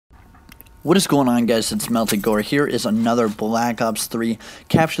What is going on, guys? It's Melted Gore. Here is another Black Ops 3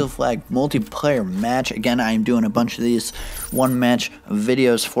 Capture the Flag multiplayer match. Again, I am doing a bunch of these one-match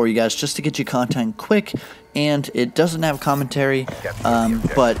videos for you guys just to get you content quick, and it doesn't have commentary,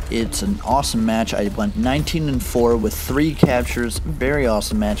 but it's an awesome match. I went 19-4 with 3 captures. Very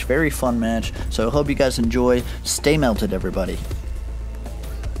awesome match, very fun match. So I hope you guys enjoy. Stay melted, everybody.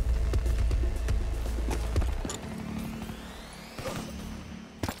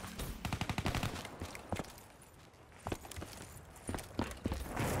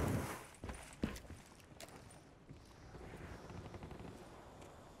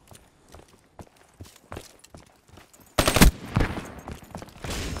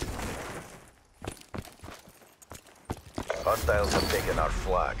 Hostiles have taken our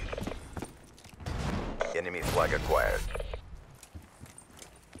flag. Enemy flag acquired.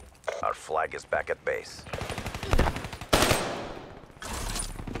 Our flag is back at base.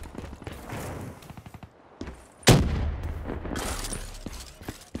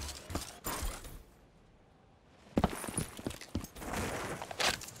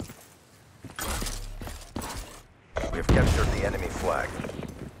 We've captured the enemy flag.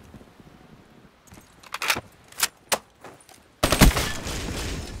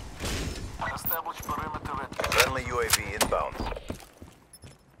 Friendly UAV inbound.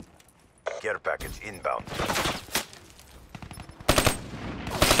 Care package inbound.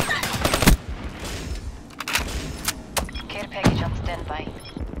 Care package on standby.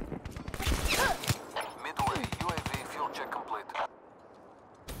 Midway, UAV fuel check complete.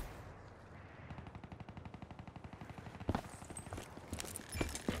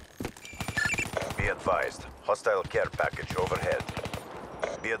 Be advised, hostile care package overhead.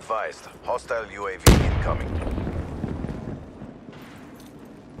 Be advised, hostile UAV incoming.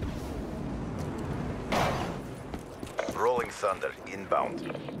 Rolling Thunder inbound.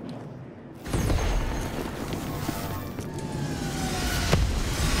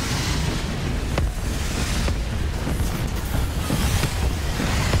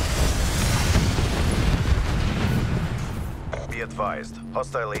 Be advised,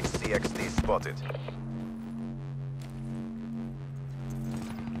 hostile HCXD spotted.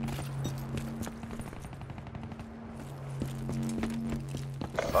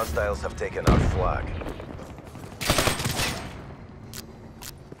 Hostiles have taken our flag.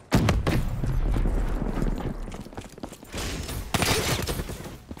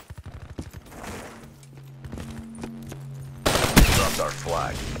 Dropped our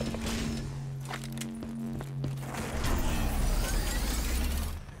flag.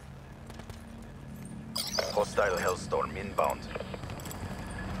 Hostile Hellstorm inbound.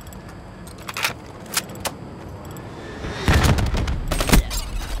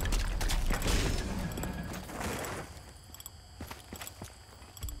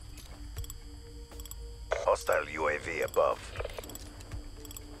 Hostile UAV above.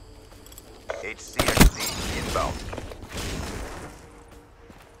 HCXD inbound.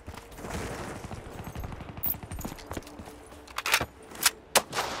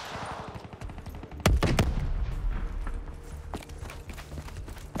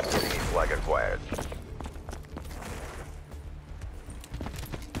 Enemy flag acquired.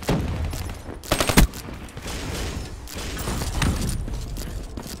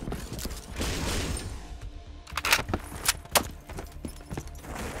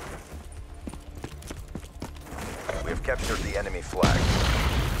 We've captured the enemy flag.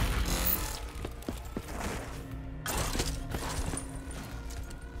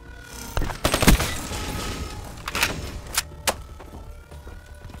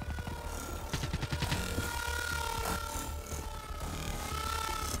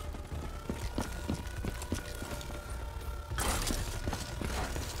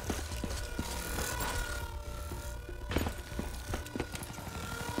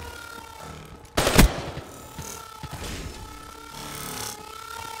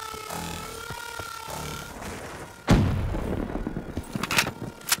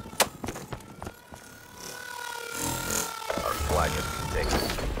 Flag has been taken.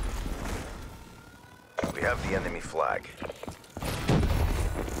 We have the enemy flag.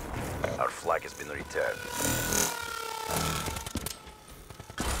 Our flag has been returned.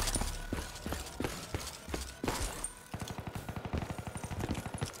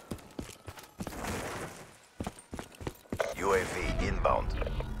 UAV inbound.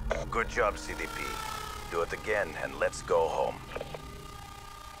 Good job, CDP. Do it again and let's go home.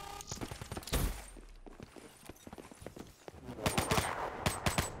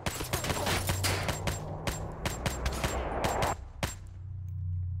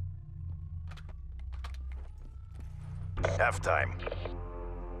 Halftime.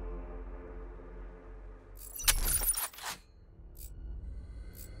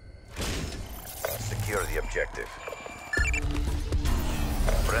 objective.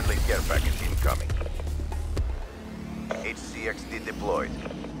 Friendly care package incoming. HCXD deployed.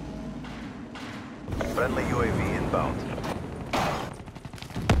 Friendly UAV inbound.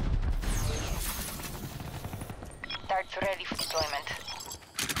 Darts ready for deployment.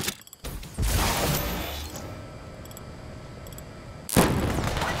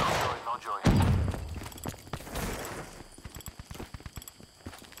 No joy.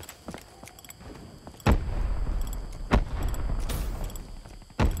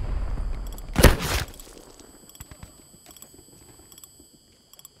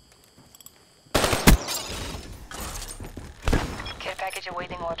 Care package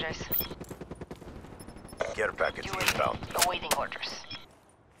awaiting orders. Care package inbound. UAV awaiting orders.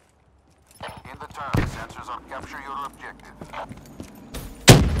 In the turn, sensors on capture your objective.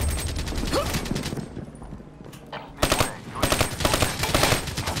 Midway, UAV.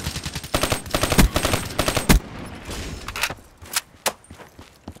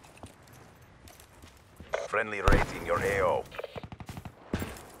 Friendly rating your AO.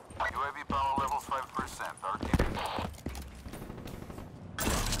 UAV power levels 5%. RTB.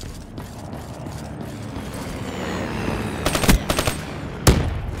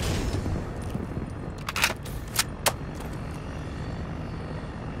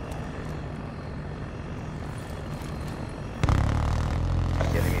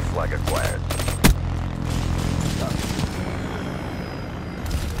 Enemy flag acquired.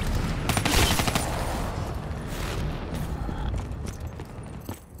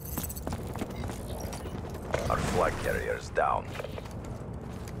 Our flag carrier is down.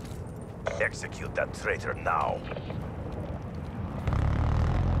 Execute that traitor now.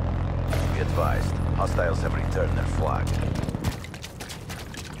 Be advised, hostiles have returned their flag.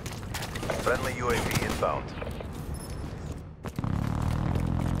 Friendly UAV inbound.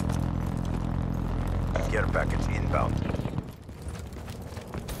 Care package inbound.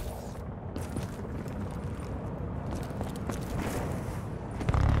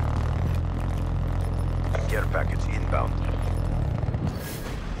 Care package inbound.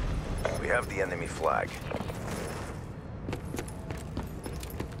 We have the enemy flag.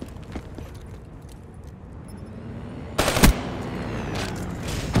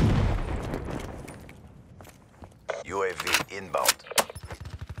 UAV inbound.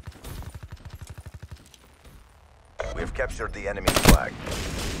 We have captured the enemy flag.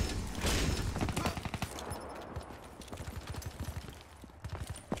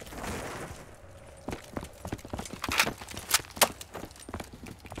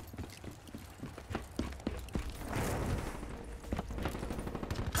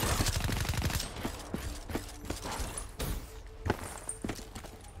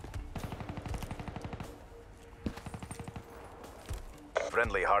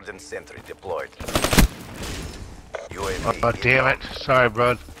 Friendly hardened sentry deployed. UAV Oh, damn it. Sorry,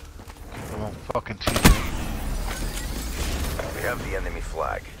 bro. I'm on fucking TV. We have the enemy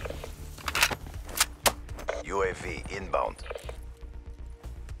flag. UAV inbound.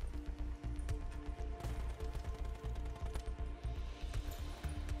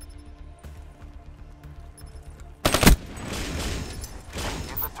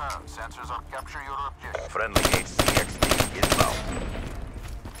 In the turn, sensors on capture your objective. Friendly HCXD inbound.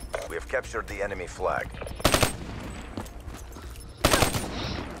 We have captured the enemy flag.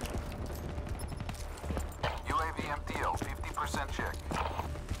 UAV MTL, 50% check.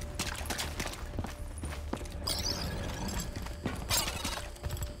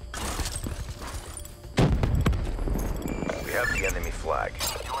 We have the enemy flag.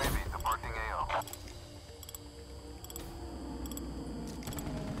 UAV departing AO.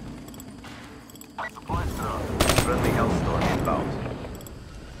 Supply drone. Friendly Hellstorm inbound.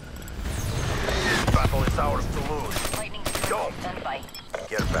 This battle is ours to lose. Lightning Go. stand by.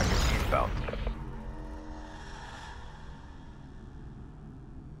 Care package inbound.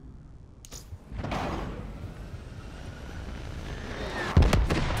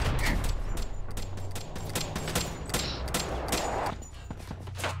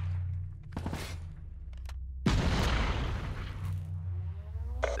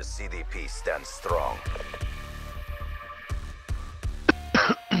 The CDP stands strong.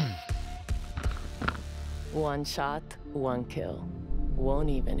 One shot, one kill. Won't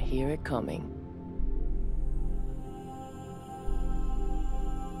even hear it coming.